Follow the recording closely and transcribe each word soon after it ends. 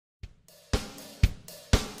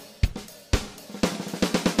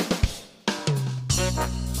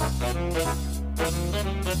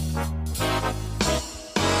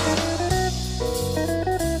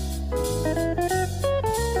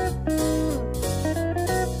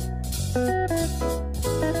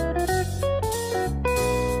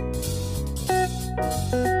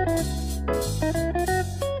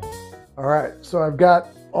So I've got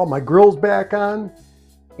all my grills back on,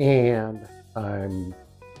 and I'm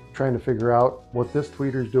trying to figure out what this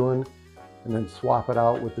tweeter's doing, and then swap it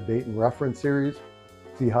out with the Dayton Reference series,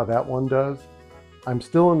 see how that one does. I'm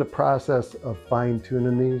still in the process of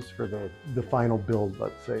fine-tuning these for the final build,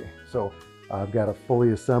 let's say. So I've got a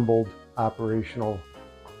fully assembled operational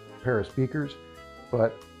pair of speakers,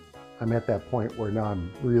 but I'm at that point where now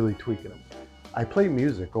I'm really tweaking them. I play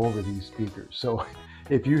music over these speakers, so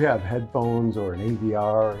if you have headphones or an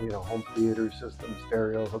AVR, home theater system,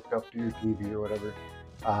 stereo hooked up to your TV or whatever,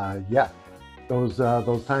 yeah, those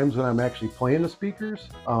times when I'm actually playing the speakers,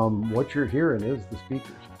 what you're hearing is the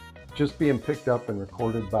speakers just being picked up and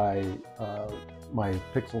recorded by my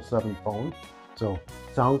Pixel 7 phone. So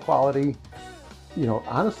sound quality,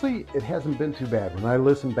 honestly, it hasn't been too bad. When I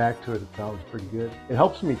listen back to it, it sounds pretty good. It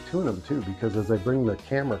helps me tune them too, because as I bring the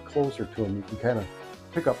camera closer to them, you can kind of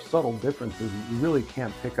pick up subtle differences that you really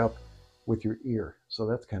can't pick up with your ear. So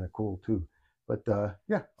that's kind of cool too. But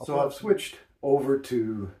yeah. So I've switched over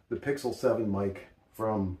to the Pixel 7 mic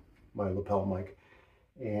from my lapel mic,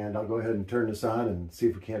 and I'll go ahead and turn this on and see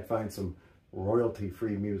if we can't find some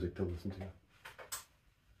royalty-free music to listen to.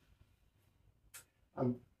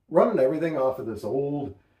 I'm running everything off of this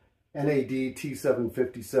old NAD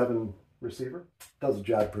T757 receiver. Does the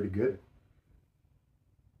job pretty good.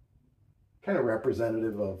 Kind of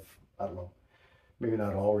representative of, I don't know, maybe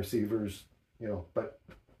not all receivers, but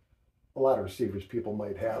a lot of receivers people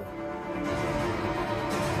might have.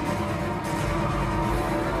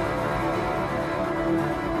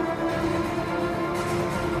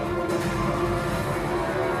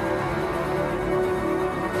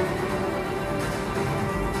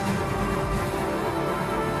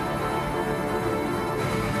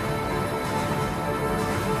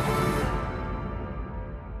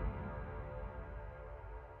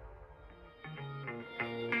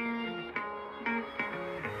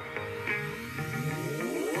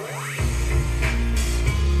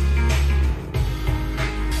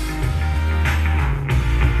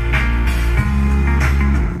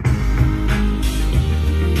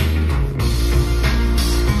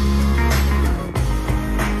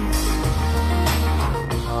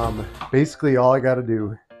 Basically, all I got to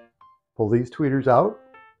do, pull these tweeters out.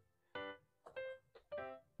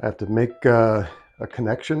 I have to make a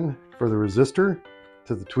connection for the resistor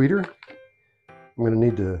to the tweeter. I'm going to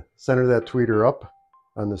need to center that tweeter up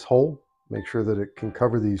on this hole, make sure that it can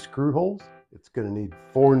cover these screw holes. It's going to need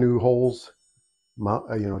 4 new holes,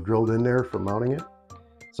 drilled in there for mounting it.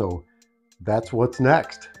 So that's what's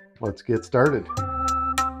next. Let's get started.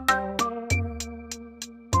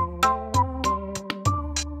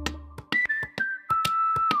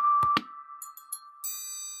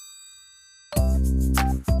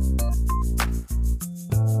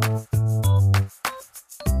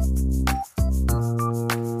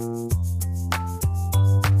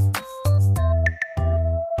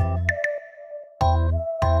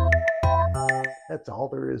 That's all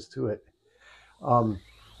there is to it.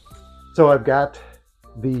 So I've got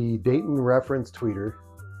the Dayton Reference Tweeter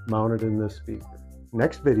mounted in this speaker.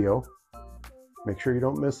 Next video, make sure you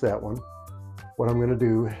don't miss that one. What I'm going to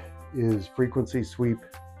do is frequency sweep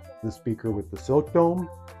the speaker with the Silk Dome,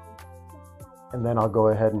 and then I'll go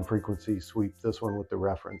ahead and frequency sweep this one with the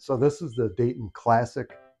Reference. So this is the Dayton Classic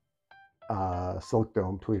Silk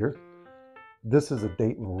Dome tweeter. This is a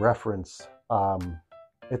Dayton Reference.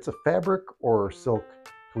 It's a fabric or silk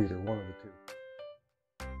tweeter, one of the two.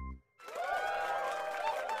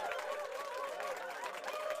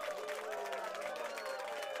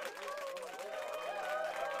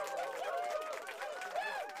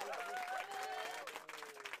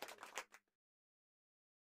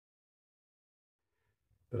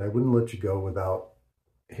 But I wouldn't let you go without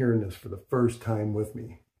hearing this for the first time with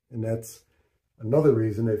me. And that's another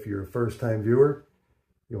reason, if you're a first-time viewer,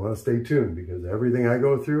 you want to stay tuned, because everything I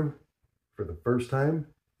go through for the first time,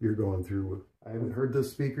 you're going through. I haven't heard this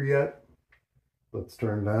speaker yet. Let's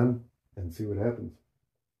turn it on and see what happens.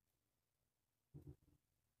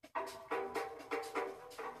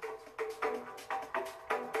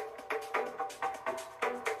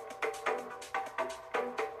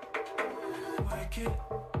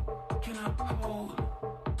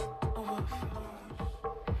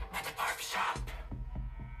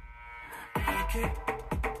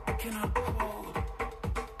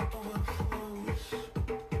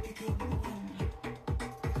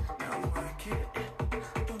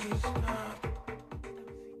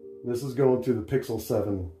 This is going to the Pixel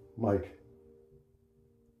 7 mic.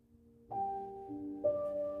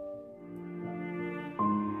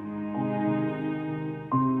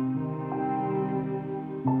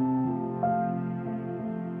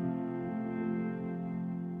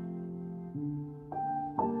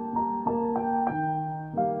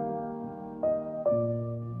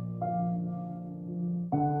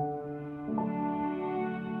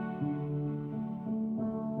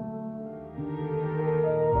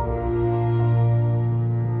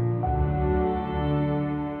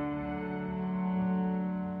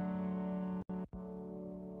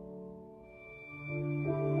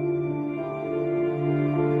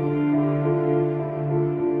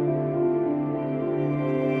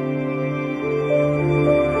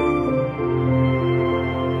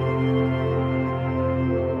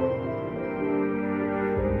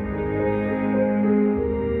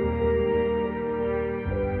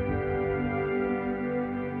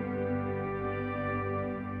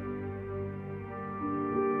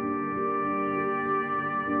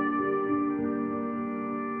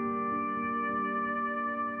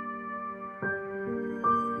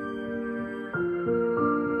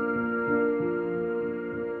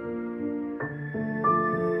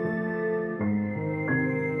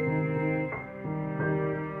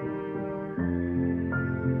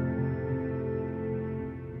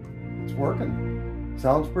 it's working.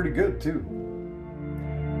 Sounds pretty good too.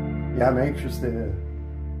 Yeah, I'm anxious to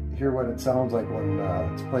hear what it sounds like when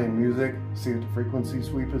it's playing music, see what the frequency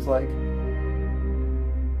sweep is like.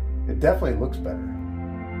 It definitely looks better.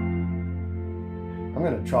 I'm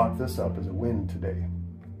going to chalk this up as a win today.